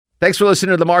Thanks for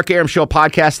listening to the Mark Arum Show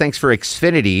podcast. Thanks for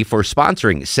Xfinity for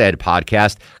sponsoring said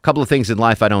podcast. A couple of things in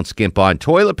life I don't skimp on.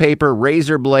 Toilet paper,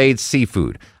 razor blades,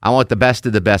 seafood. I want the best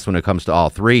of the best when it comes to all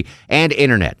three. And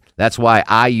internet. That's why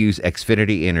I use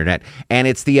Xfinity Internet. And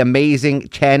it's the amazing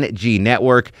 10G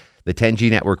network. The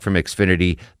 10G network from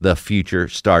Xfinity. The future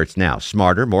starts now.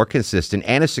 Smarter, more consistent,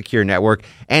 and a secure network.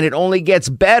 And it only gets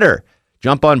better.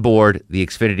 Jump on board the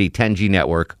Xfinity 10G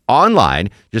network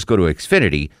online. Just go to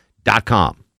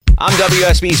Xfinity.com. I'm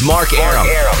WSB's Mark Arum.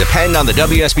 Depend on the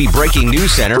WSB Breaking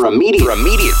News Center for immediate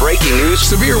breaking news,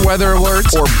 severe weather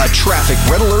alerts, or a traffic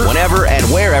red alert whenever and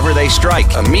wherever they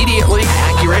strike. Immediately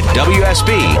Accurate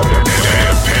WSB.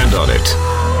 Depend on it.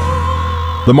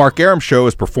 The Mark Arum Show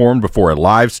is performed before a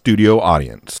live studio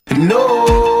audience.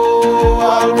 No,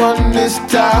 I want this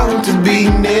town to be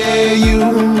near you.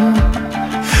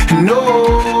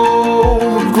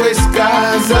 No gray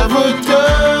skies ever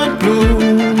turn blue.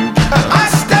 I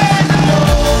stand alone.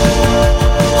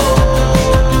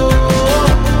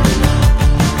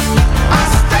 I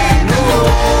stand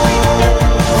alone.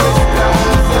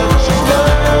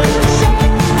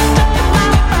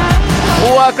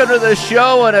 Welcome to the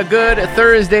show and a good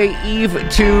Thursday Eve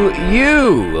to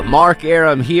you. Mark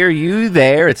Arum here, you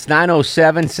there. It's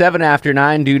 9:07, 7 after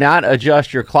 9. Do not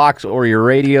adjust your clocks or your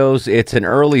radios. It's an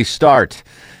early start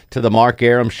to the Mark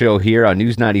Arum Show here on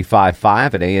News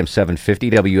 95.5 at AM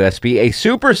 750 WSB. A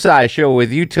supersized show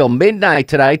with you till midnight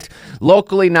tonight.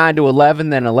 Locally 9 to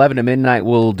 11, then 11 to midnight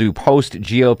we'll do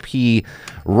post-GOP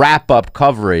wrap-up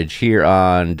coverage here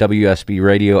on WSB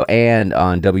Radio and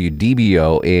on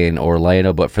WDBO in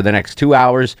Orlando. But for the next 2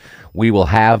 hours, we will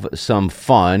have some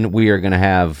fun. We are going to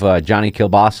have Johnny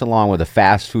Kilbasa along with a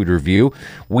fast food review.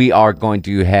 We are going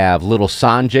to have Little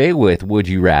Sanjay with Would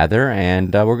You Rather,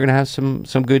 and we're going to have some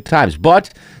good times.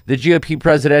 But the GOP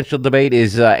presidential debate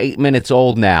is 8 minutes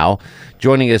old now.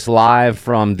 Joining us live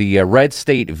from the Red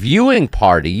State Viewing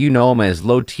Party, you know him as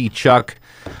Low T Chuck.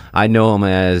 I know him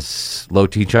as Low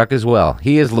T Chuck as well.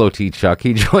 He is Low T Chuck.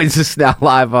 He joins us now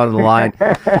live on the line.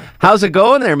 How's it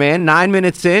going there, man? 9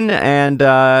 minutes in and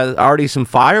already some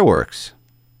fireworks.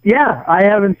 Yeah, I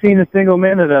haven't seen a single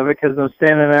minute of it because I'm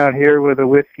standing out here with a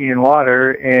whiskey and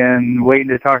water and waiting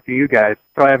to talk to you guys.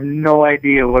 So I have no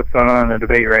idea what's going on in the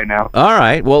debate right now. All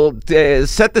right. Well,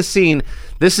 set the scene.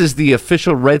 This is the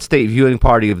official Red State Viewing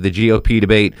Party of the GOP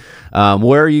debate.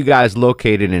 Where are you guys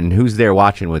located and who's there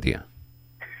watching with you?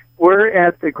 We're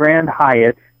at the Grand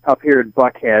Hyatt up here at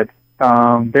Buckhead.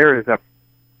 There is a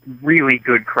really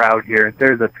good crowd here.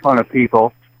 There's a ton of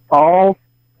people, all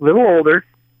a little older.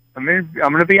 I'm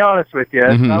going to be honest with you.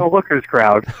 It's not a lookers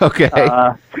crowd. Okay.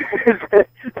 There's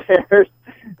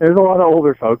a lot of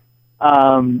older folks,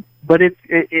 but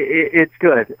it's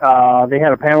good. They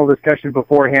had a panel discussion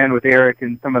beforehand with Eric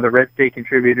and some of the Red State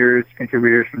contributors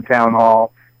from Town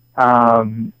Hall.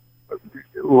 I'm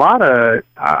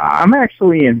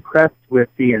actually impressed with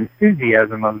the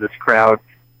enthusiasm of this crowd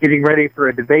getting ready for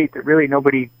a debate that really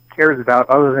nobody cares about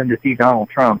other than to see Donald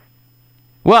Trump.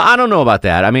 Well, I don't know about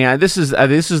that. I mean, this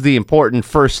is the important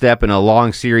first step in a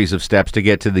long series of steps to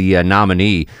get to the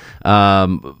nominee.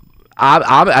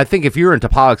 I think if you're into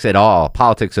politics at all,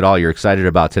 you're excited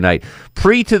about tonight.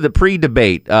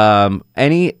 Pre-debate,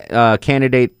 any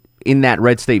candidate in that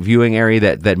Red State viewing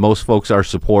area that most folks are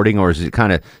supporting, or is it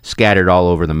kind of scattered all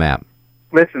over the map?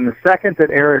 Listen, the second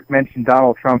that Eric mentioned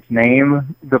Donald Trump's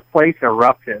name, the place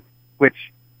erupted,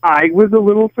 which I was a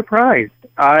little surprised.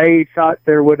 I thought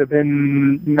there would have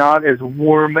been not as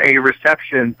warm a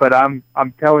reception, but I'm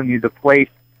telling you, the place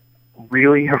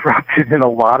really erupted in a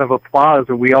lot of applause,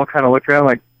 and we all kind of looked around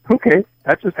like, okay,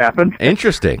 that just happened.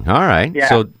 Interesting. All right. Yeah.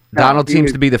 So Donald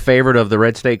seems to be the favorite of the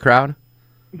Red State crowd?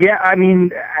 Yeah, I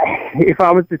mean, if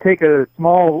I was to take a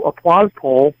small applause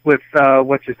poll with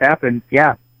what just happened,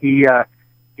 yeah, he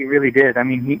really did. I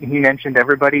mean, he mentioned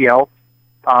everybody else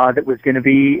that was going to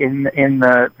be in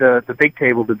the big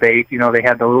table debate. You know, they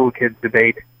had the little kids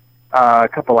debate a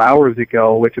couple hours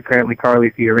ago, which apparently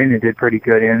Carly Fiorina did pretty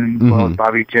good in, well as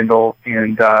Bobby Jindal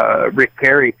and Rick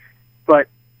Perry. But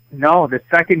no, the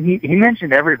second he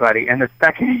mentioned everybody, and the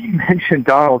second he mentioned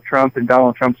Donald Trump, and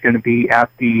Donald Trump's going to be at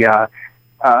the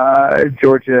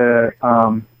Georgia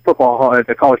football hall,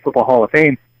 the College Football Hall of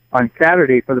Fame on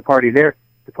Saturday for the party there,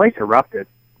 the place erupted.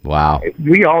 Wow.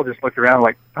 We all just looked around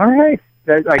like, all right.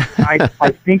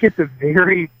 I think it's a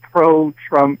very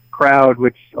pro-Trump crowd,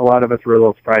 which a lot of us were a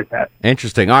little surprised at.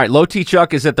 Interesting. All right, Low T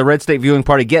Chuck is at the Red State Viewing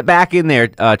Party. Get back in there,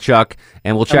 Chuck,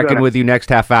 and we'll check in with you next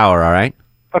half hour, all right?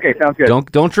 Okay, sounds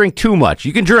good. Don't drink too much.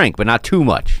 You can drink, but not too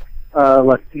much.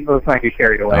 let's not get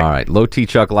carried away. All right. Low T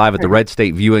Chuck live at the Red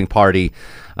State viewing party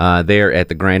there at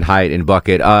the Grand Hyatt in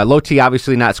Buckhead. Low T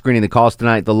obviously not screening the calls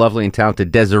tonight. The lovely and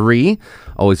talented Desiree.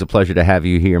 Always a pleasure to have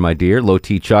you here, my dear. Low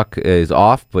T Chuck is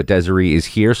off, but Desiree is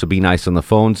here, so be nice on the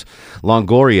phones.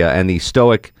 Longoria and the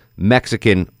stoic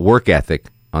Mexican work ethic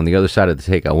on the other side of the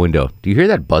takeout window. Do you hear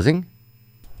that buzzing?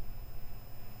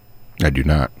 I do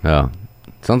not. Oh,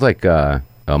 it sounds like it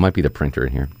might be the printer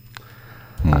in here.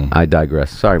 I digress.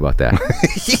 Sorry about that.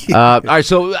 All right,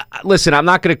 so listen, I'm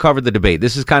not going to cover the debate.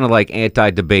 This is kind of like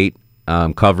anti-debate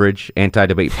coverage,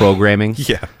 anti-debate programming.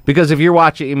 Yeah. Because if you're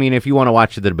watching, I mean, if you want to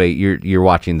watch the debate, you're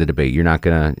watching the debate. You're not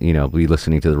going to, be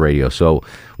listening to the radio. So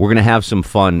we're going to have some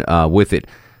fun with it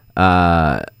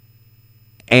and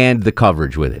the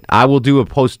coverage with it. I will do a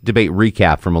post-debate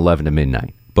recap from 11 to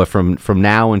midnight. But from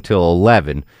now until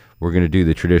 11, we're going to do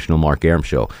the traditional Mark Arum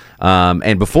show.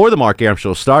 And before the Mark Arum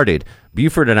show started,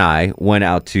 Buford and I went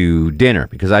out to dinner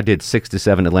because I did 6 to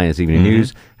 7 Atlanta's Evening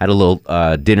News, had a little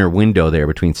dinner window there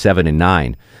between 7 and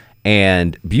 9.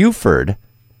 And Buford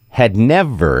had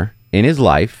never in his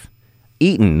life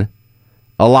eaten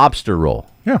a lobster roll.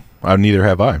 Yeah, neither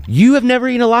have I. You have never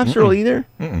eaten a lobster roll either?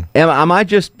 Am I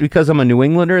just, because I'm a New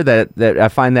Englander, that I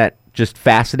find that just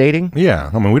fascinating?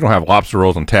 Yeah, I mean, we don't have lobster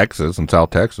rolls in Texas, in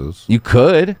South Texas. You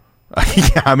could.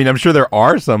 Yeah, I mean, I'm sure there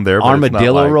are some there. But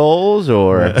Armadillo rolls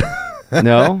or...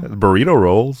 No? Burrito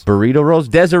rolls. Burrito rolls.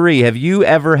 Desiree, have you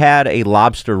ever had a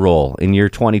lobster roll in your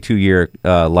 22-year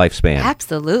lifespan?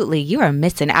 Absolutely. You are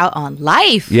missing out on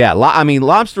life. Yeah, I mean,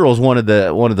 lobster roll is one of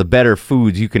the better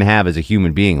foods you can have as a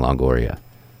human being, Longoria.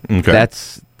 Okay.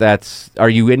 That's. Are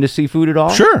you into seafood at all?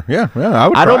 Sure. Yeah.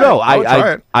 I don't know. I would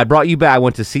try it. I brought you back. I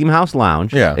went to Seam House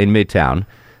Lounge in Midtown.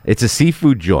 It's a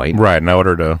seafood joint. Right, and I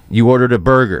ordered You ordered a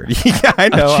burger. Yeah, I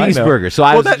know. A cheeseburger.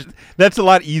 I know. That's a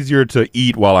lot easier to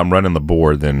eat while I'm running the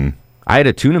board than... I had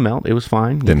a tuna melt. It was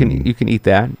fine. You can eat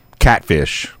that.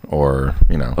 Catfish or,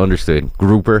 Understood.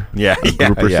 Grouper.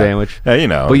 Grouper sandwich.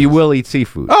 Yeah, But you will eat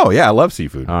seafood. Oh, yeah, I love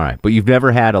seafood. All right, but you've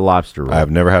never had a lobster roll. I've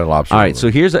never had a lobster roll. All right,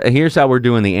 so here's how we're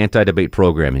doing the anti-debate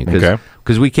programming.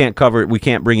 Because we can't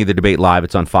bring you the debate live.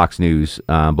 It's on Fox News,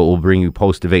 but we'll bring you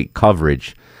post-debate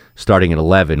coverage starting at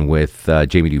 11 with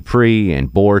Jamie Dupree and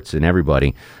Bortz and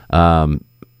everybody.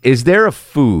 Is there a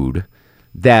food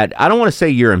that, I don't want to say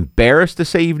you're embarrassed to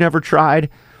say you've never tried,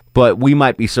 but we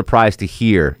might be surprised to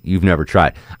hear you've never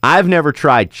tried? I've never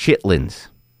tried chitlins.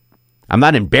 I'm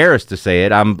not embarrassed to say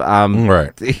it. I'm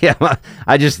right. Yeah,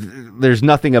 there's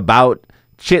nothing about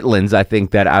chitlins I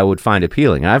think that I would find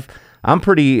appealing. I'm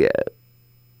pretty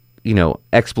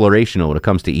explorational when it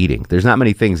comes to eating. There's not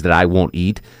many things that I won't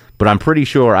eat, but I'm pretty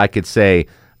sure I could say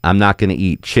I'm not going to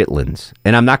eat chitlins,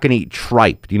 and I'm not going to eat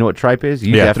tripe. Do you know what tripe is?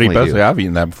 You definitely do. Yeah, I've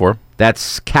eaten that before.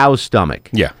 That's cow's stomach.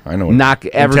 Yeah, I know. Not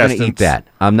ever going to eat that.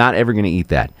 I'm not ever going to eat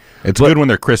that. It's good when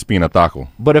they're crispy in a taco.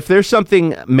 But if there's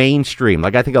something mainstream,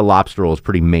 like I think a lobster roll is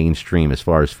pretty mainstream as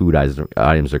far as food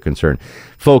items are concerned.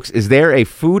 Folks, is there a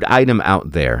food item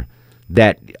out there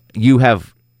that you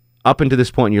have, up until this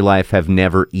point in your life, have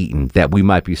never eaten that we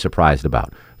might be surprised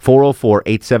about?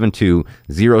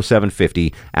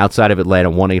 404-872-0750. Outside of Atlanta,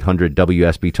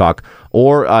 1-800-WSB-TALK.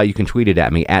 Or you can tweet it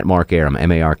at me, at Mark Arum,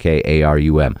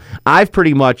 MarkArum. I've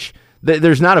pretty much,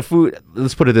 there's not a food,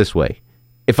 let's put it this way.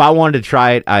 If I wanted to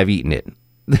try it, I've eaten it.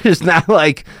 There's not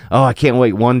like, I can't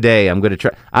wait one day, I'm going to try.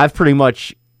 I've pretty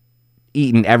much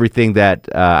eaten everything that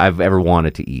I've ever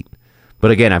wanted to eat.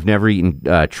 But again, I've never eaten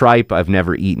tripe. I've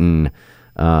never eaten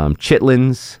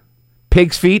chitlins.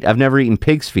 Pig's feet. I've never eaten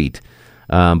pig's feet.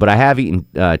 But I have eaten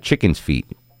chicken's feet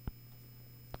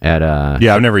at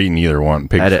I've never eaten either one,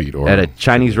 pig's feet or at a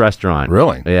Chinese restaurant.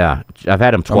 Really? Yeah, I've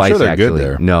had them twice. I'm sure they're actually. good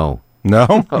there. No.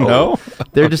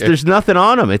 They're just there's nothing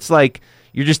on them. It's like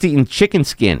you're just eating chicken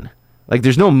skin. Like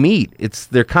there's no meat.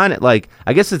 They're kind of like,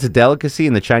 I guess it's a delicacy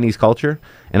in the Chinese culture,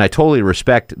 and I totally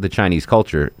respect the Chinese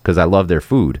culture because I love their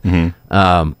food.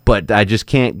 Mm-hmm. But I just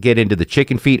can't get into the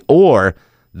chicken feet or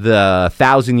the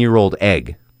 1,000-year-old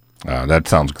egg. That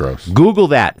sounds gross. Google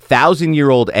that,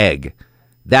 1,000-year-old egg.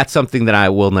 That's something that I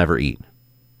will never eat.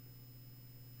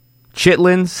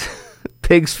 Chitlins,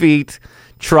 pig's feet,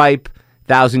 tripe,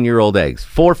 1,000-year-old eggs.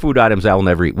 4 food items I will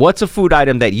never eat. What's a food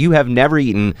item that you have never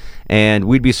eaten and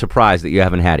we'd be surprised that you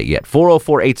haven't had it yet?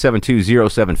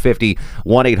 404-872-0750,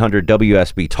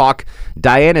 1-800-WSB-TALK.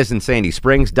 Diana's in Sandy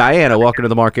Springs. Diana, welcome to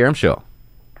the Mark Arum Show.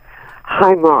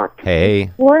 Hi, Mark. Hey.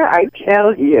 Before I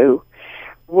tell you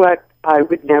what I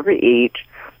would never eat,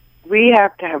 we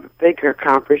have to have a bigger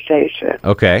conversation.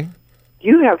 Okay.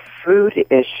 You have food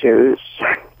issues.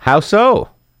 How so?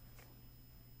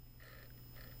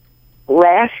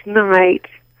 Last night,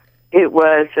 it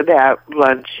was about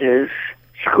lunches.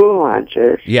 school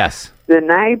lunches. Yes. The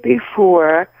night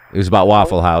before It was about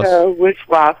Waffle House. was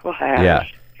Waffle House. Yeah.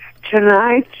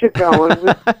 Tonight you're going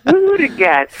with food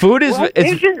again. Food is What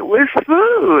it's, is it with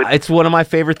food? it's one of my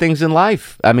favorite things in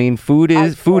life. I mean, food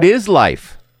is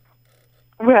life.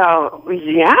 Well,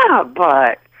 yeah,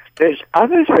 but there's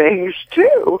other things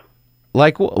too.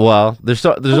 Like, well, there's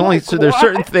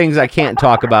certain things I can't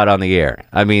talk about on the air.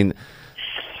 I mean,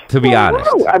 to be honest.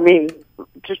 No, I mean,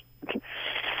 just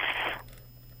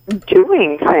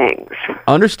doing things.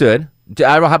 Understood.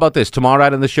 How about this? Tomorrow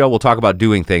night on the show, we'll talk about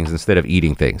doing things instead of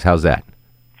eating things. How's that?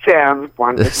 Sounds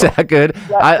wonderful. Is that good?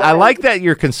 I like that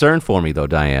you're concerned for me, though,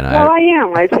 Diana. Well, I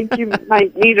am. I think you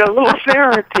might need a little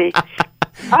therapy.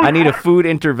 I need a food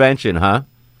intervention, huh?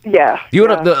 Yeah.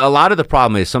 A lot of the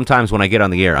problem is sometimes when I get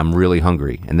on the air, I'm really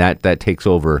hungry, and that takes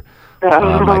over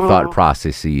my thought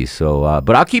processes. So,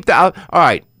 but I'll keep that. All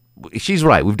right, she's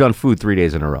right. We've done food 3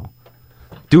 days in a row.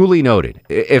 Duly noted.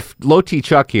 If Low T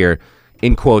Chuck here,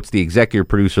 in quotes, the executive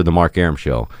producer of the Mark Arum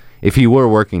Show, if he were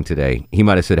working today, he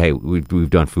might have said, "Hey, we've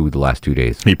done food the last 2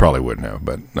 days." He probably wouldn't have,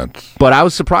 but that's. But I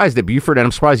was surprised at Buford, and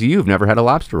I'm surprised you've never had a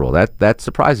lobster roll. That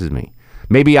surprises me.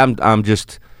 Maybe I'm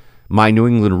just my New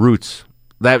England roots.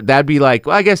 That'd be like,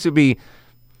 well, I guess it'd be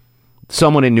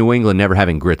someone in New England never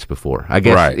having grits before. I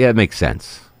guess, right. Yeah, it makes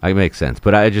sense. It makes sense.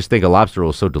 But I just think a lobster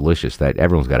roll is so delicious that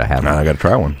everyone's got to have it. I got to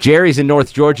try one. Jerry's in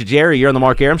North Georgia. Jerry, you're on the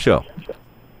Mark Arum Show.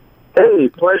 Hey,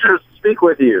 pleasure to speak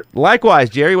with you. Likewise,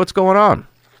 Jerry. What's going on?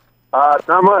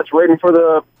 Not much. Waiting for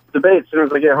the debate as soon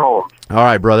as I get home. All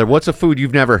right, brother. What's a food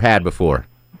you've never had before?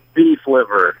 Beef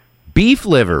liver. Beef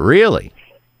liver, really?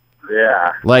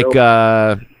 Yeah. Like,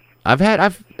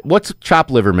 what's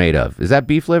chopped liver made of? Is that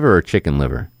beef liver or chicken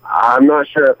liver? I'm not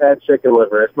sure. I've had chicken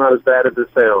liver. It's not as bad as it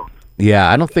sounds. Yeah,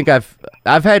 I don't think I've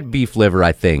had beef liver,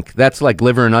 I think. That's like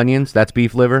liver and onions? That's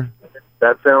beef liver?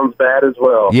 That sounds bad as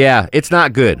well. Yeah, it's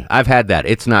not good. I've had that.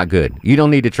 It's not good. You don't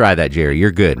need to try that, Jerry.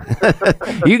 You're good.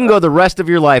 You can go the rest of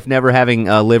your life never having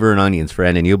liver and onions,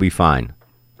 friend, and you'll be fine.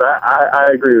 I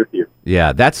agree with you.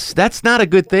 Yeah, that's not a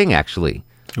good thing, actually.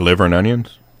 Liver and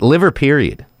onions? Liver,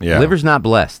 period. Yeah. Liver's not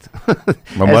blessed.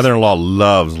 My mother-in-law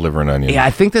loves liver and onions. Yeah,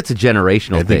 I think that's a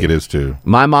generational thing. I think it is, too.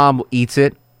 My mom eats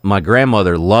it. My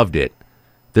grandmother loved it.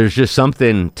 There's just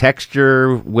something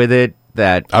texture with it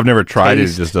that I've never tried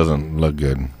taste. it. It just doesn't look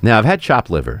good. Now, I've had chopped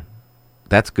liver.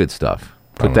 That's good stuff.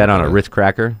 Put that on a Ritz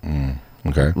cracker.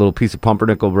 Okay. A little piece of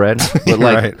pumpernickel bread. But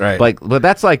like, right. But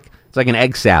that's like, it's like an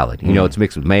egg salad. You know, it's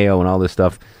mixed with mayo and all this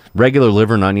stuff. Regular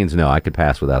liver and onions, no, I could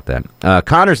pass without that.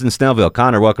 Connor's in Snellville.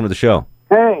 Connor, welcome to the show.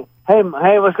 Hey,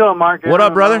 what's going on, Mark? What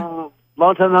up, brother?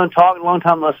 Long time no talk, long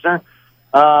time listener.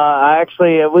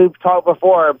 We've talked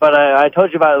before, but I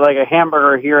told you about like a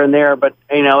hamburger here and there, but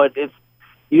it's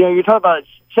you're talking about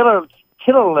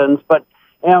chitlins, but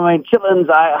chitlins.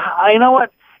 I you know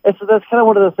what? That's kind of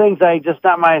one of the things. Just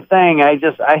not my thing. I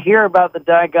hear about the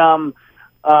daggum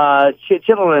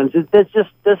chitlins. This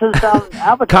doesn't sound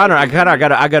appetizing. Connor, I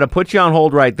gotta put you on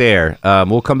hold right there.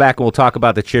 We'll come back and we'll talk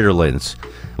about the chitterlings.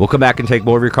 We'll come back and take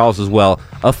more of your calls as well.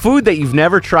 A food that you've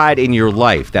never tried in your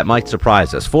life that might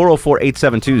surprise us.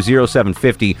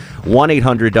 404-872-0750,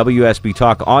 1-800-WSB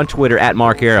Talk, on Twitter at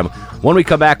Mark Arum. When we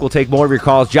come back, we'll take more of your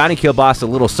calls. Johnny Kilbasa,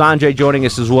 little Sanjay joining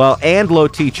us as well, and Low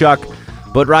T Chuck.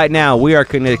 But right now, we are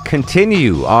going to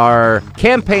continue our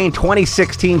campaign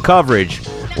 2016 coverage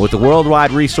with the worldwide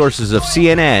resources of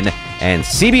CNN and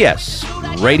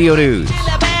CBS Radio News.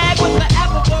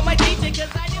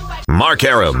 Mark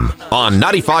Arum on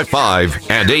 95.5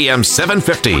 and AM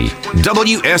 750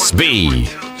 WSB.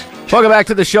 Welcome back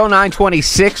to the show,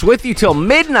 926, with you till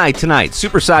midnight tonight.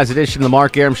 Supersized edition of the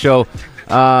Mark Arum Show.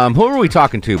 Who were we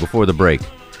talking to before the break?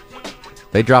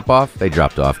 They drop off? They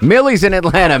dropped off. Millie's in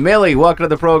Atlanta. Millie, welcome to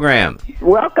the program.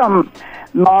 Welcome,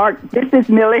 Mark. This is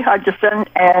Millie Hutchison,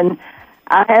 and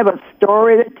I have a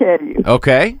story to tell you.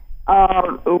 Okay.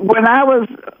 When I was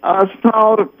a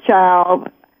small child,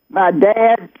 my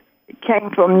dad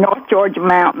came from North Georgia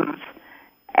mountains,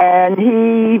 and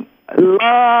he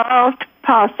loved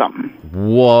possum.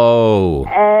 Whoa.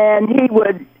 And he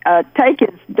would take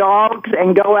his dogs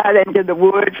and go out into the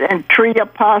woods and tree a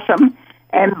possum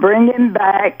and bring him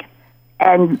back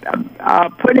and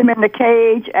put him in the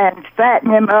cage and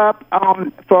fatten him up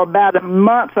for about a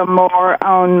month or more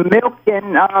on milk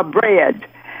and bread.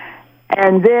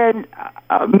 And then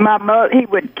my mother, he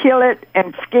would kill it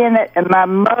and skin it, and my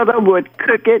mother would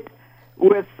cook it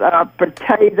with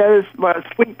potatoes,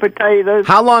 sweet potatoes.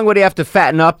 How long would he have to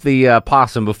fatten up the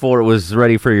possum before it was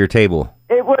ready for your table?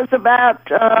 It was about,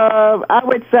 I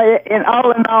would say, in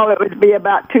all, it would be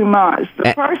about 2 months.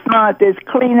 The first month is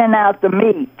cleaning out the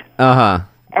meat. Uh-huh.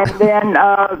 And then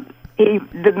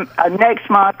next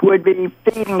month would be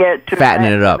feeding it to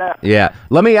Fattening it up. Yeah.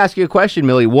 Let me ask you a question,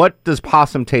 Millie. What does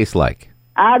possum taste like?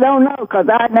 I don't know, because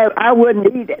I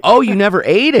wouldn't eat it. Oh, you never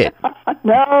ate it?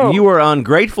 No. You were an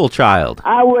ungrateful child.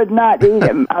 I would not eat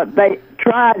it. They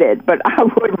tried it, but I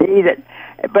wouldn't eat it.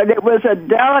 But it was a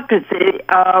delicacy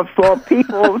for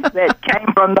people that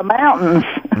came from the mountains.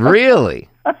 Really?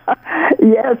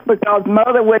 Yes, because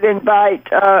Mother would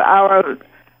invite our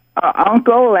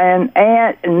uncle and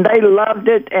aunt, and they loved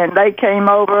it, and they came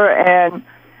over, and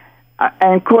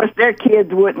of course their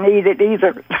kids wouldn't eat it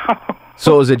either.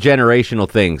 So it was a generational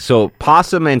thing. So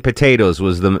possum and potatoes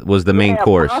was the main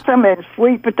course. Possum and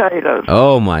sweet potatoes.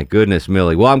 Oh my goodness,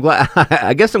 Millie. Well, I'm glad.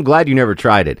 I guess I'm glad you never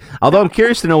tried it. Although I'm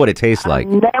curious to know what it tastes like.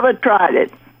 Never tried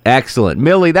it. Excellent,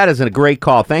 Millie. That is a great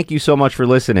call. Thank you so much for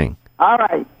listening. All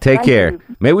right. Take care. You.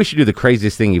 Maybe we should do the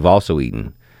craziest thing you've also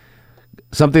eaten.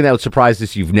 Something that would surprise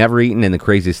us you've never eaten and the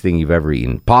craziest thing you've ever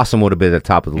eaten. Possum would have been at the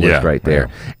top of the list right there.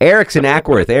 Yeah. Eric's in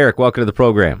Ackworth. Eric, welcome to the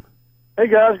program. Hey,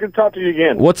 guys. Good to talk to you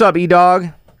again. What's up, E-Dog?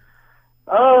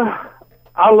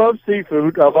 I love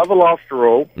seafood. I love a lobster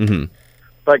roll. Mm-hmm.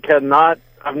 But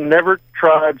I've never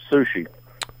tried sushi.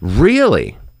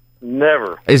 Really?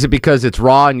 Never. Is it because it's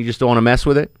raw and you just don't want to mess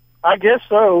with it? I guess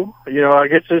so. I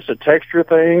guess it's a texture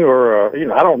thing, or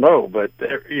I don't know. But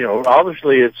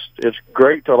obviously it's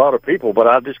great to a lot of people. But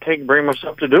I just can't bring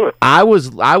myself to do it. I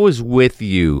was with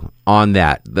you on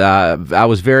that. I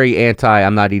was very anti.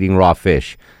 I'm not eating raw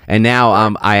fish, and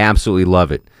now I absolutely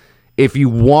love it. If you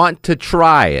want to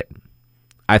try it,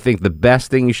 I think the best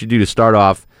thing you should do to start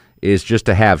off is just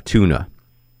to have tuna.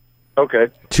 Okay.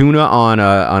 Tuna on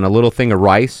a little thing of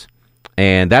rice.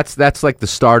 And that's like the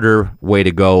starter way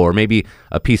to go, or maybe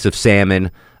a piece of salmon,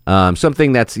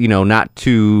 something that's not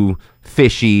too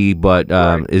fishy but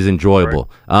is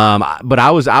enjoyable. Right. But I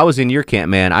was in your camp,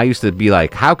 man. I used to be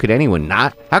like, how could anyone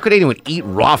eat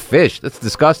raw fish? That's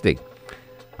disgusting.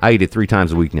 I eat it 3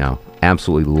 times a week now.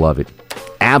 Absolutely love it.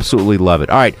 Absolutely love it.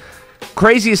 All right.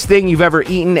 Craziest thing you've ever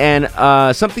eaten and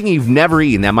something you've never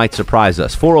eaten that might surprise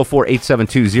us.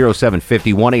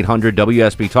 404-872-0750,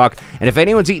 1-800-WSB-TALK. And if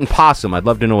anyone's eaten possum, I'd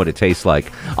love to know what it tastes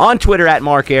like. On Twitter, at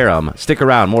Mark Arum. Stick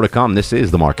around. More to come. This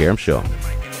is The Mark Arum Show.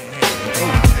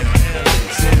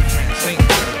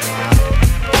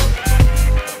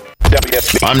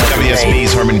 I'm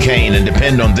WSB's Herman Cain, and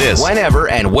depend on this. Whenever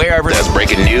and wherever there's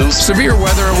breaking news, severe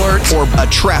weather alerts, or a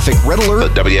traffic red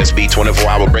alert, the WSB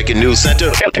 24-hour Breaking News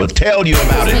Center will tell you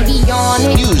about it.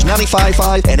 News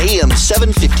 95.5 and AM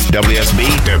 750.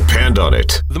 WSB, depend on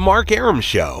it. The Mark Arum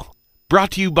Show,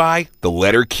 brought to you by the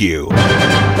letter Q.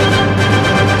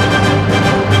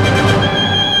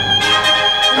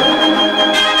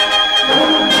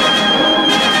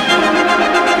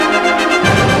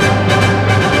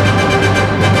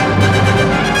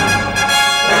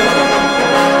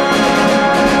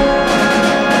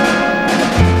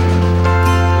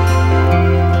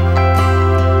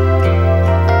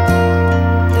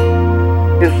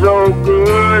 It's so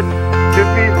good to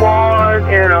be born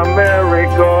in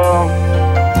America,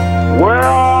 where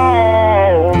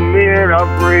all men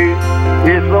are free.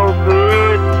 It's so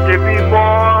good to be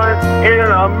born in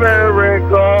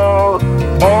America,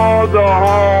 all the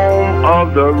home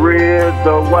of the red,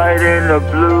 the white, and the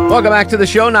blue. Welcome back to the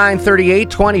show, 9:38,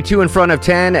 22 in front of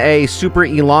 10, a super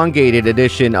elongated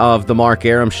edition of The Mark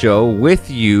Arum Show with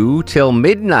you till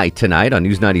midnight tonight on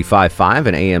News 95.5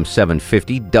 and AM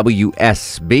 750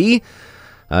 WSB.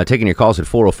 Taking your calls at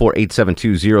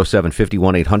 404-872-0750,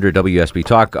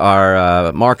 1-800-WSB-TALK.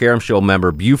 Our Mark Arum Show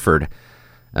member, Buford,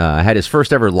 had his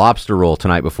first ever lobster roll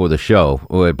tonight before the show.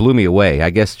 Well, it blew me away. I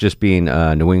guess just being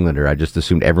a New Englander, I just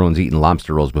assumed everyone's eaten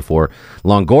lobster rolls before.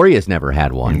 Longoria's never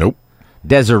had one. Nope.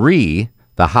 Desiree,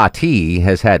 the hottie,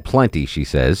 has had plenty, she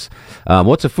says.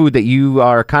 What's a food that you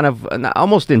are kind of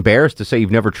almost embarrassed to say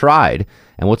you've never tried?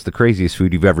 And what's the craziest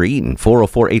food you've ever eaten?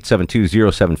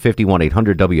 404-872-0750,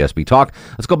 1-800-WSB-TALK.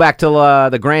 Let's go back to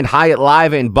the Grand Hyatt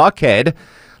Live in Buckhead.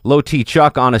 Low T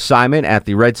Chuck on assignment at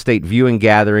the Red State Viewing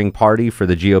Gathering party for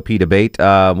the GOP debate.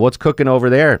 What's cooking over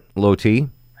there, Low T?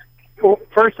 Well,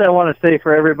 first, I want to say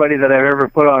for everybody that I've ever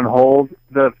put on hold,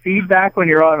 the feedback when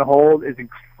you're on hold is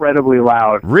incredibly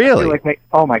loud. Really?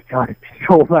 Oh, my God, it's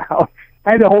so loud.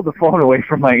 I had to hold the phone away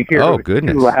from my ear. Oh,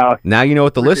 goodness. Too loud. Now you know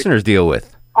what the listeners deal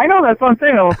with. I know, that's what I'm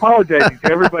saying. I'm apologizing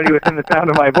to everybody within the sound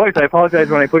of my voice. I apologize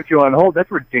when I put you on hold.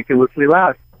 That's ridiculously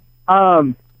loud.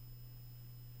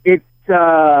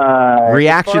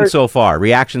 Reaction so far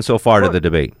to the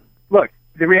debate. Look,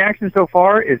 the reaction so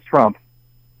far is Trump.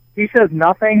 He says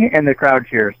nothing, and the crowd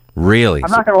cheers. Really? I'm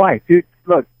not gonna lie, dude.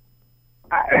 Look,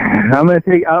 I'm gonna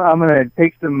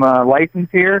take some license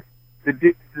here.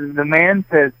 The man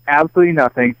says absolutely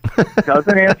nothing,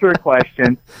 doesn't answer a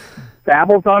question,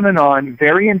 babbles on and on,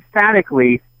 very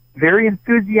emphatically, very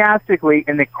enthusiastically,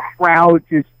 and the crowd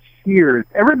just cheers.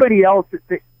 Everybody else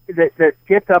that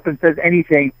gets up and says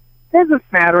anything, there's a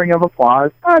smattering of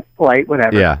applause. Oh, it's polite,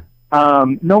 whatever. Yeah.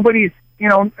 Nobody's,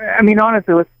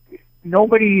 honestly,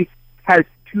 nobody has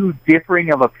too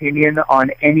differing of opinion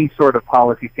on any sort of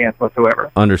policy stance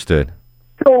whatsoever. Understood.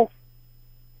 So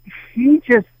he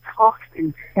just talks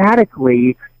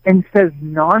emphatically and says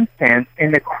nonsense,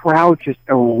 and the crowd just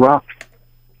erupts.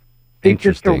 It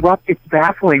just erupts. It's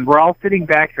baffling. We're all sitting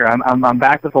back here. I'm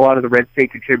back with a lot of the Red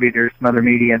State contributors, some other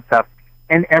media and stuff,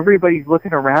 and everybody's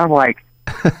looking around like,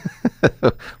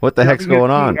 what the heck's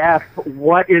going on?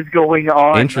 What is going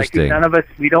on? Interesting. Like, none of us,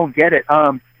 we don't get it.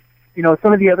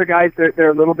 Some of the other guys, they're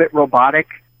a little bit robotic.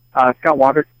 Scott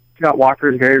Walker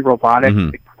is very robotic.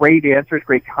 Mm-hmm. Great answers,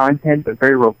 great content, but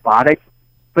very robotic.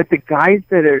 But the guys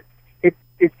that are,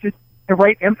 it's just the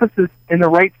right emphasis and the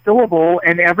right syllable,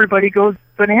 and everybody goes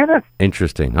bananas.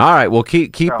 Interesting. All right. Well,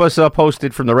 keep us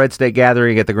posted from the Red State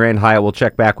Gathering at the Grand Hyatt. We'll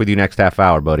check back with you next half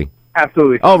hour, buddy.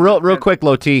 Absolutely. Oh, real quick,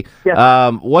 Loti.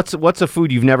 Yes. What's a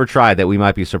food you've never tried that we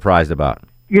might be surprised about?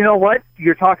 You know what?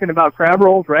 You're talking about crab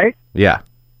rolls, right? Yeah.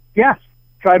 Yeah.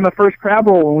 Tried my first crab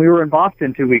roll when we were in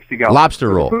Boston 2 weeks ago. Lobster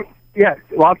roll.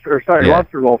 Lobster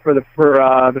roll for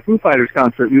the Foo Fighters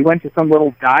concert. We went to some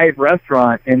little dive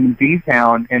restaurant in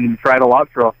Beantown and tried a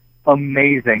lobster roll.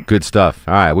 Amazing. Good stuff.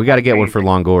 All right, we got to get one for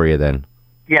Longoria then.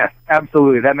 Yes,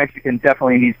 absolutely. That Mexican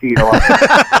definitely needs to eat a lot.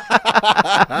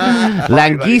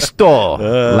 Languisto.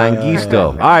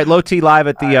 Languisto. All right, Loti live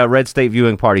at the Red State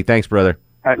viewing party. Thanks, brother.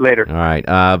 All right, later. All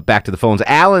right, back to the phones.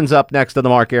 Alan's up next on the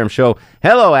Mark Arum Show.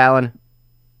 Hello, Alan.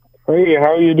 Hey,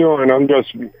 how you doing? I'm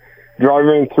just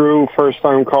driving through,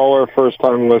 first-time caller,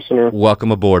 first-time listener.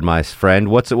 Welcome aboard, my friend.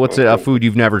 What's a food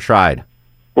you've never tried?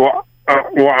 Well, I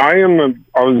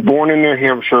was born in New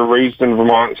Hampshire, raised in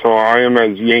Vermont, so I am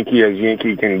as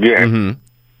Yankee can get. Mm-hmm.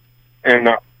 And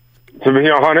to be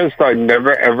honest, I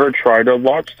never ever tried a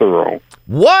lobster roll.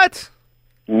 What?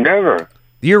 Never.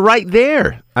 You're right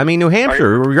there. I mean, New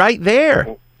Hampshire, right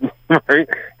there. Right,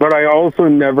 but I also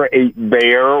never ate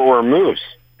bear or moose.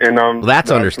 And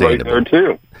that's understandable. Right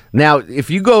there too. Now,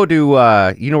 if you go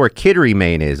to, you know where Kittery,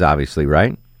 Maine is, obviously,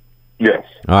 right? Yes.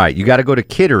 All right, you got to go to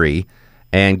Kittery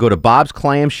and go to Bob's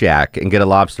Clam Shack and get a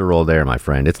lobster roll there, my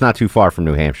friend. It's not too far from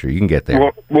New Hampshire. You can get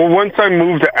there. Well, once I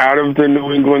moved out of the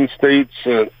New England states,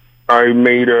 I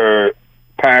made a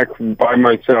pact by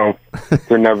myself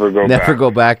to never go back. Never go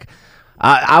back.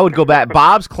 I would go back.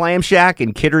 Bob's Clam Shack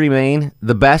in Kittery, Maine,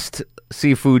 the best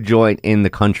seafood joint in the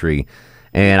country,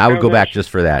 and I would go back just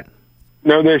for that.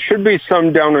 No, there should be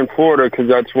some down in Florida because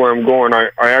that's where I'm going.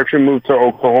 I actually moved to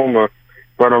Oklahoma,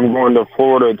 but I'm going to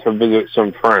Florida to visit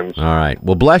some friends. All right.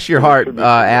 Well, bless your heart,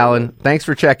 Alan. Thanks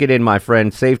for checking in, my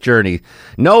friend. Safe journey.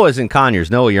 Noah's in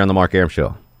Conyers. Noah, you're on the Mark Arum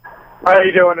Show. How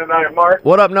you doing tonight, Mark?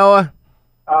 What up, Noah?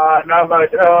 Not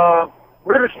much.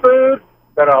 Weirdest food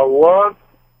that I love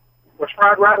was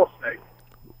fried rattlesnake,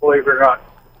 believe it or not.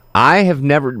 I have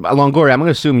never, Longoria, I'm going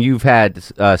to assume you've had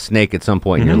snake at some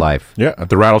point in your life. Yeah, at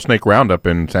the Rattlesnake Roundup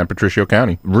in San Patricio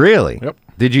County. Really? Yep.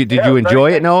 Did you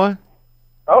enjoy it, Noah?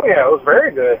 Oh, yeah, it was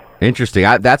very good. Interesting.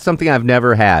 That's something I've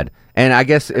never had. And I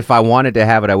guess if I wanted to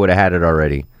have it, I would have had it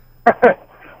already.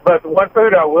 But the one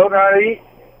food I will not eat,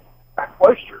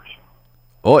 oysters.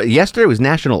 Oh, yesterday was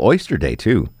National Oyster Day,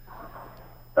 too.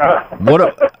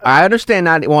 I understand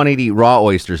not wanting to eat raw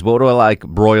oysters, but what do I like,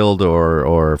 broiled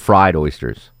or fried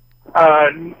oysters?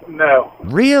 No.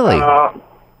 Really?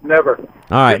 Never.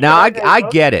 All right. Now, I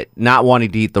get it, not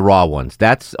wanting to eat the raw ones.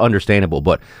 That's understandable.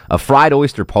 But a fried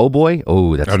oyster po' boy?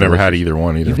 Oh, that's I've never had either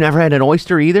one either. You've never had an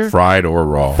oyster either? Fried or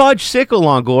raw. Fudge sickle,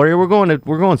 Longoria.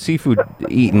 We're going seafood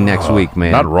eating next week,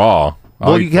 man. Not raw.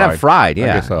 Well, you can have fried,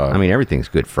 yeah. I guess, I mean, everything's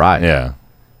good fried. Yeah.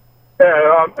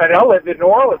 And I lived in New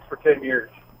Orleans for 10 years.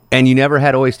 And you never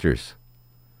had oysters?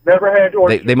 Never had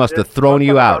oysters. They must have thrown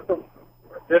you out.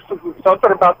 There's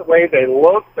something about the way they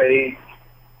look. Even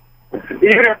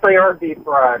if they are deep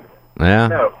fried. Yeah.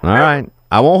 No. All right.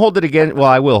 I won't hold it against. Well,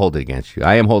 I will hold it against you.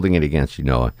 I am holding it against you,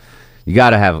 Noah. You got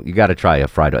to try a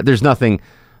fried. There's nothing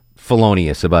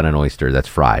felonious about an oyster that's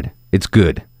fried. It's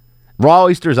good. Raw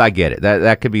oysters, I get it.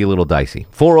 That could be a little dicey.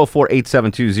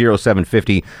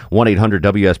 404-872-0750,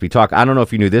 1-800-WSB Talk. I don't know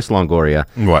if you knew this, Longoria.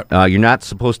 What? You're not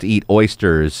supposed to eat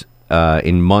oysters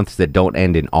in months that don't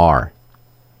end in R.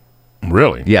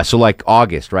 Really? Yeah, so like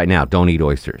August right now, don't eat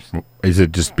oysters. Is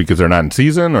it just because they're not in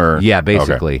season, or? Yeah,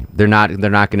 basically. Okay. They're not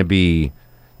going to be.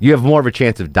 You have more of a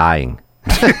chance of dying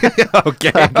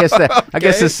Okay. I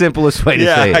guess the simplest way to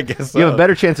say it. I guess so. You have a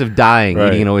better chance of dying Right.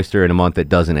 eating an oyster in a month that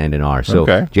doesn't end in R. So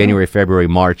Okay. January, February,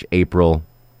 March, April,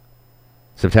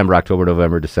 September, October,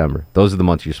 November, December. Those are the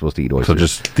months you're supposed to eat oysters. So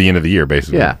just the end of the year,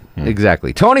 basically. Yeah,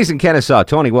 exactly. Tony's in Kennesaw.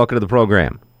 Tony, welcome to the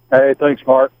program. Hey, thanks,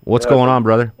 Mark. What's going on,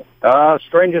 brother?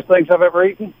 Strangest things I've ever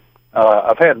eaten.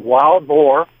 I've had wild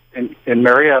boar in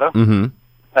Marietta, Mm-hmm.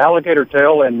 alligator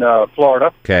tail in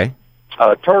Florida, Okay.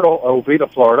 turtle, Oviedo,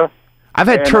 Florida. I've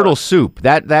had And, turtle soup.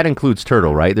 That includes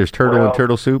turtle, right? There's turtle Well, and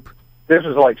turtle soup. This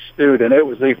is like stewed, and it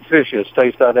was the fishiest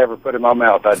taste I'd ever put in my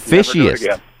mouth. I'd never do it Fishiest?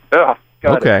 again. Yeah,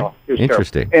 God, Okay. it was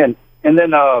Interesting. terrible. And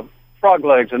then frog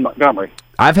legs in Montgomery.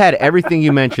 I've had everything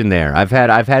you mentioned there. I've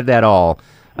had that all.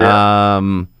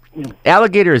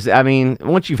 Alligators. I mean,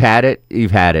 once you've had it,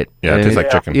 you've had it. Yeah, it tastes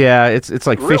like chicken. Yeah, it's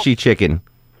like Real- fishy chicken.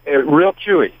 Real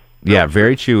chewy. Yeah,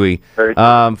 very chewy. Very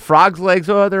chewy. Frogs' legs.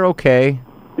 Oh, they're okay.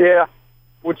 Yeah,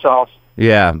 with sauce.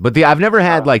 Yeah, but I've never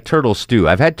had like turtle stew.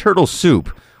 I've had turtle soup,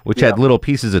 which had little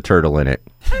pieces of turtle in it.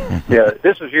 Yeah,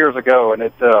 this was years ago, and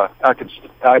I can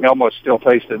almost still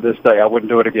taste it this day. I wouldn't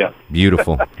do it again.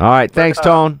 Beautiful. All right, thanks,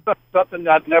 Tone. Something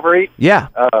I'd never eat. Yeah,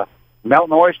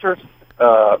 Mountain oysters,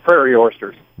 prairie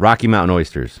oysters. Rocky Mountain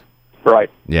oysters. Right.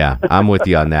 Yeah, I'm with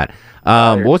you on that.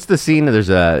 What's the scene? Is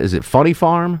it Funny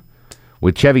Farm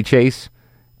with Chevy Chase,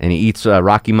 and he eats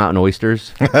Rocky Mountain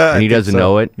oysters, and he doesn't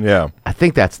know it? Yeah. I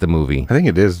think that's the movie. I think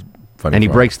it is Funny And he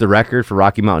Farm. breaks the record for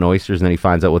Rocky Mountain oysters, and then he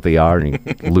finds out what they are, and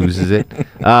he loses it.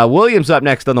 William's up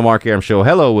next on the Mark Arum Show.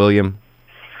 Hello, William.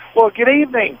 Well, good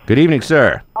evening. Good evening,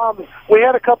 sir. We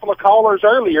had a couple of callers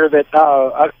earlier that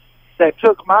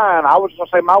took mine. I was going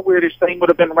to say my weirdest thing would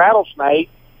have been rattlesnake,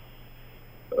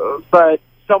 but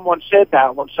someone said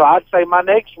that one. So I'd say my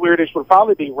next weirdest would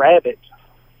probably be rabbit.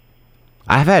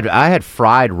 I had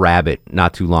fried rabbit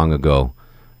not too long ago.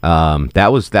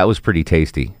 That was pretty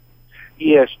tasty.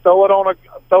 Yes, throw it on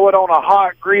a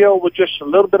hot grill with just a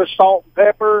little bit of salt and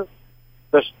pepper.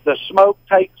 The smoke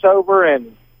takes over,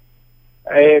 and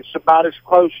it's about as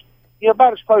close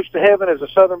to heaven as a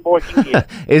Southern boy can get.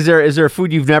 Is there a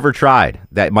food you've never tried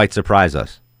that might surprise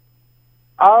us?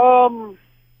 I'm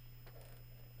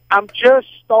just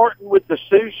starting with the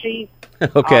sushi.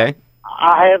 Okay.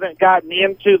 I haven't gotten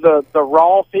into the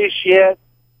raw fish yet,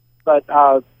 but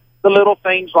the little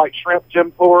things like shrimp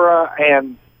tempura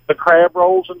and the crab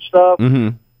rolls and stuff. Mm-hmm.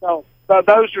 So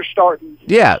those are starting.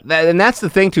 Yeah, and that's the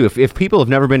thing too. If people have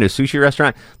never been to a sushi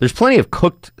restaurant, there's plenty of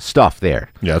cooked stuff there.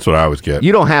 Yeah, that's what I always get.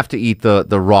 You don't have to eat the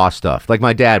raw stuff. Like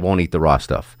my dad won't eat the raw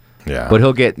stuff. Yeah. But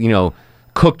he'll get,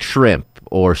 cooked shrimp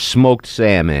or smoked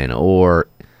salmon or,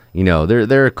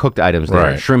 there are cooked items there.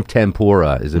 Right. Shrimp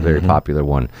tempura is a very popular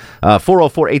one.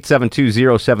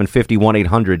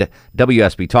 404-872-0750,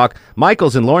 1-800-WSB Talk.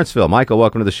 Michael's in Lawrenceville. Michael,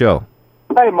 welcome to the show.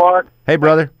 Hey, Mark. Hey,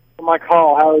 brother. My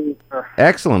call. How are you, sir?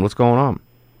 Excellent. What's going on?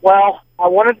 Well, I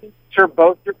wanted to answer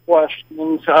both your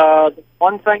questions. The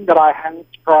one thing that I haven't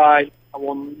tried, I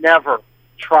will never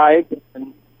try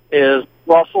again, is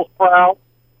Brussels sprouts.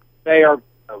 They are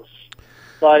gross.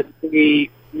 But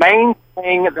the main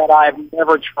thing that I've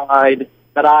never tried,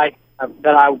 that I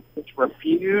just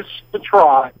refuse to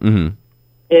try,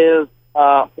 is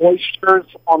oysters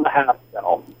on the half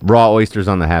shell. Raw oysters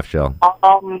on the half shell.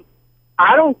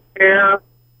 I don't care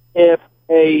if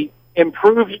they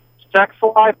improve your sex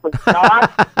life or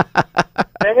not.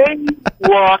 They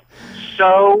look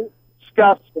so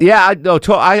disgusting. Yeah,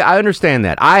 I understand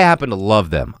that. I happen to love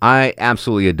them. I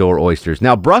absolutely adore oysters.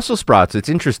 Now, Brussels sprouts, it's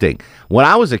interesting. When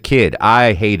I was a kid,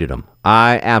 I hated them.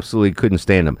 I absolutely couldn't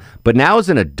stand them. But now as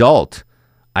an adult,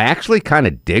 I actually kind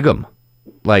of dig them.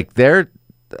 Like,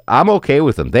 I'm okay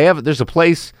with them. There's a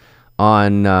place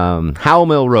on Howell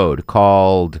Mill Road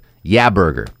called Yeah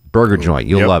Burger joint.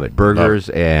 You'll love it. Burgers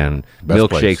and Best milkshakes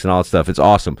place. and all that stuff. It's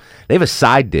awesome. They have a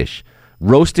side dish,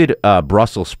 roasted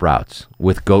Brussels sprouts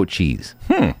with goat cheese.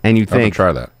 And you I have to think,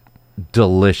 try that.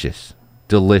 delicious.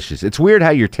 It's weird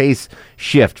how your tastes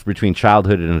shift between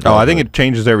childhood and adulthood. Oh, I think it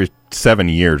changes every 7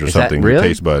 years or Is that something. really? Your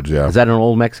taste buds, yeah. Is that an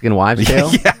old Mexican wives'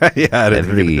 tale? yeah.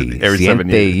 Every 7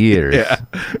 years. Yeah.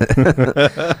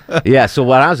 Yeah, so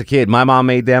when I was a kid, my mom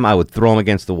made them. I would throw them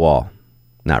against the wall.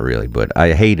 Not really, but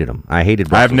I hated them. I hated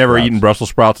Brussels I've never sprouts. eaten Brussels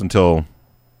sprouts until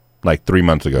like 3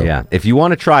 months ago. Yeah, if you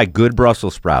want to try good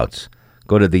Brussels sprouts,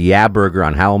 go to the Yeah Burger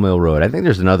on Howell Mill Road. I think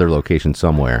there's another location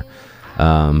somewhere.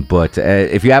 But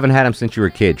if you haven't had them since you were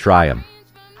a kid, try them.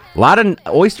 A lot of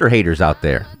oyster haters out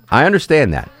there. I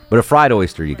understand that. But a fried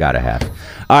oyster you got to have.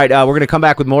 All right, we're going to come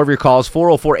back with more of your calls.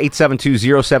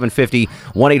 404-872-0750,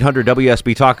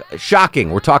 1-800-WSB Talk.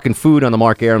 Shocking. We're talking food on the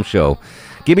Mark Arum Show.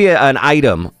 Give me an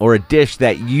item or a dish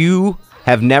that you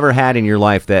have never had in your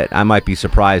life that I might be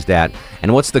surprised at?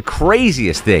 And what's the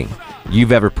craziest thing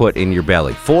you've ever put in your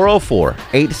belly?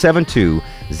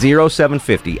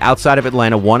 404-872-0750. Outside of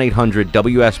Atlanta,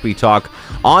 1-800-WSB Talk.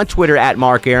 On Twitter, at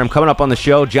Mark Arum. Coming up on the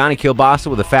show, Johnny Kilbasa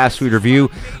with a fast food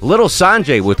review. Little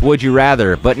Sanjay with Would You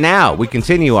Rather. But now we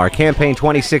continue our Campaign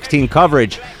 2016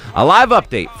 coverage. A live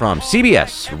update from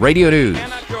CBS Radio News.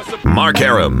 Mark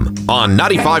Arum on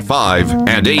 95.5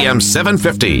 and AM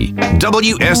 750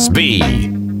 WSB.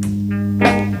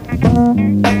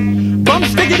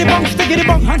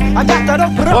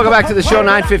 Welcome back to the show,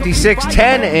 9:56,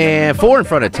 10 and 4 in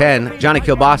front of 10. Johnny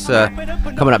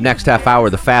Kilbasa coming up next half hour,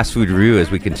 the fast food review,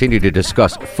 as we continue to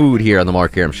discuss food here on the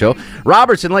Mark Arum Show.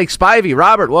 Robert's in Lake Spivey.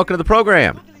 Robert, welcome to the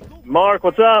program. Mark,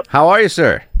 what's up? How are you,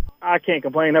 sir? I can't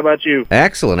complain. How about you?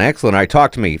 Excellent, excellent. All right,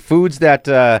 talk to me. Foods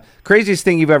that, craziest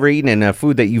thing you've ever eaten and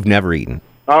food that you've never eaten.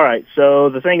 All right, so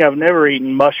the thing I've never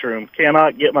eaten, mushroom.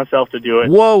 Cannot get myself to do it.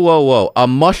 Whoa. A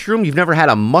mushroom? You've never had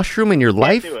a mushroom in your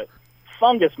life? Can't do it.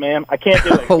 Fungus, man. I can't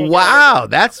do it. Wow,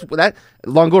 that's...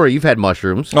 Longoria, you've had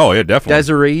mushrooms. Oh, yeah, definitely.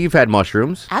 Desiree, you've had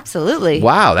mushrooms. Absolutely.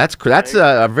 Wow, that's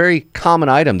a very common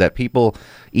item that people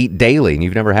eat daily, and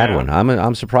you've never had one.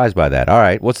 I'm surprised by that. All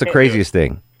right, what's the craziest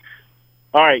thing?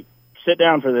 All right, sit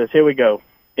down for this. Here we go.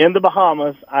 In the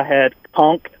Bahamas, I had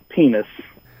conch penis.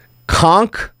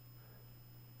 Conch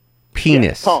penis?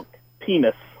 Yes, conch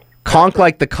penis. Conch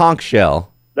like the conch shell.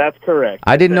 That's correct.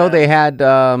 I didn't know they had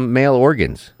male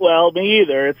organs. Well, me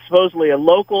either. It's supposedly a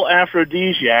local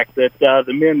aphrodisiac that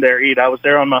the men there eat. I was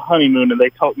there on my honeymoon, and they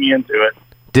talked me into it.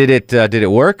 Did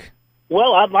it work?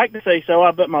 Well, I'd like to say so.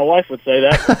 I bet my wife would say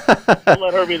that. I'll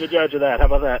let her be the judge of that. How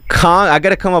about that? I got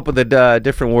to come up with a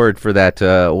different word for that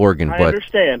organ. I but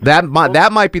understand. That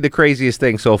might be the craziest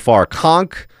thing so far.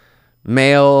 Conch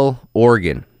male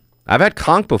organ. I've had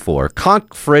conch before.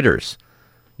 Conch fritters.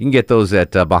 You can get those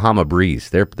at Bahama Breeze.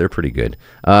 They're pretty good.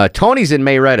 Tony's in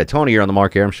Mayretta. Tony, you're on the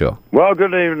Mark Arum Show. Well,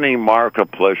 good evening, Mark. A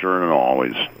pleasure and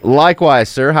always. Likewise,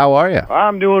 sir. How are you?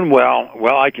 I'm doing well.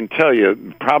 Well, I can tell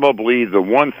you, probably the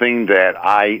one thing that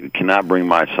I cannot bring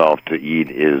myself to eat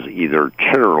is either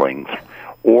chitterlings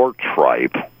or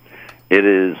tripe. It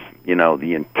is,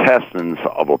 the intestines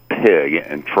of a pig,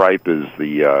 and tripe is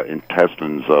the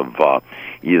intestines of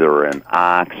either an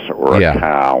ox or a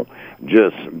cow.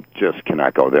 Just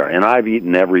cannot go there. And I've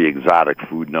eaten every exotic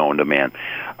food known to man.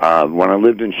 When I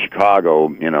lived in Chicago,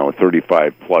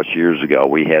 35 plus years ago,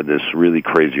 we had this really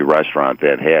crazy restaurant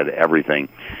that had everything,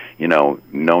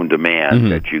 known to man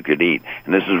that you could eat.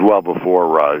 And this is well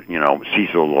before,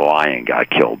 Cecil the Lion got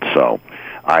killed. So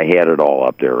I had it all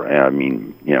up there. I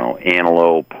mean,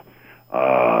 antelope,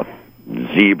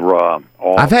 zebra.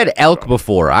 I've had elk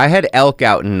before. I had elk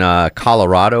out in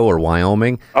Colorado or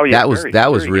Wyoming. Oh yeah,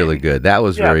 that was really good. That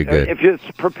was very good. If it's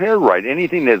prepared right,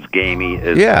 anything that's gamey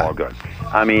is all good.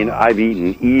 I mean, I've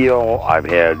eaten eel. I've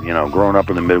had, growing up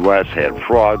in the Midwest, had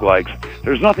frog legs.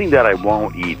 There's nothing that I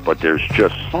won't eat, but there's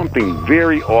just something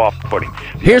very off-putting.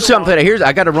 Here's something.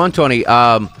 I got to run, Tony.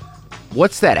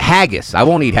 What's that? Haggis. I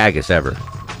won't eat haggis ever.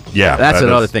 Yeah, that's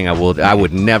another thing I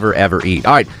would never, ever eat.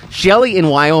 All right, Shelly in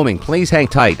Wyoming, please hang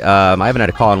tight. I haven't had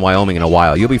a call in Wyoming in a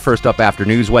while. You'll be first up after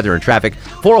news, weather, and traffic.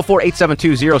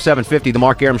 404-872-0750. The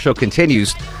Mark Arum Show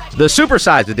continues. The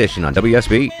supersized edition on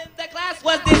WSB. The class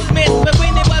was dismissed, but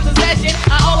when it was a session,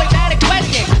 I always had a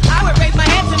question. I would raise my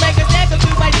hand to make a step to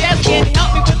my desk and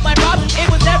help me with my problem. It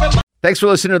was never. Thanks for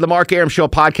listening to the Mark Arum Show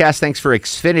podcast. Thanks for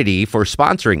Xfinity for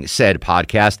sponsoring said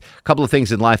podcast. A couple of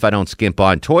things in life I don't skimp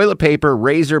on. Toilet paper,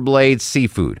 razor blades,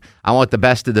 seafood. I want the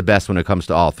best of the best when it comes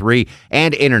to all three.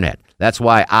 And internet. That's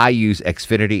why I use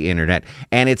Xfinity Internet.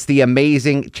 And it's the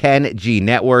amazing 10G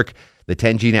network. The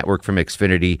 10G network from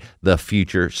Xfinity. The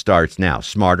future starts now.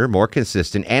 Smarter, more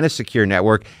consistent, and a secure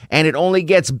network. And it only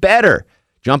gets better.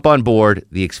 Jump on board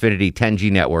the Xfinity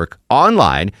 10G network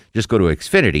online. Just go to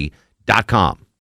Xfinity.com.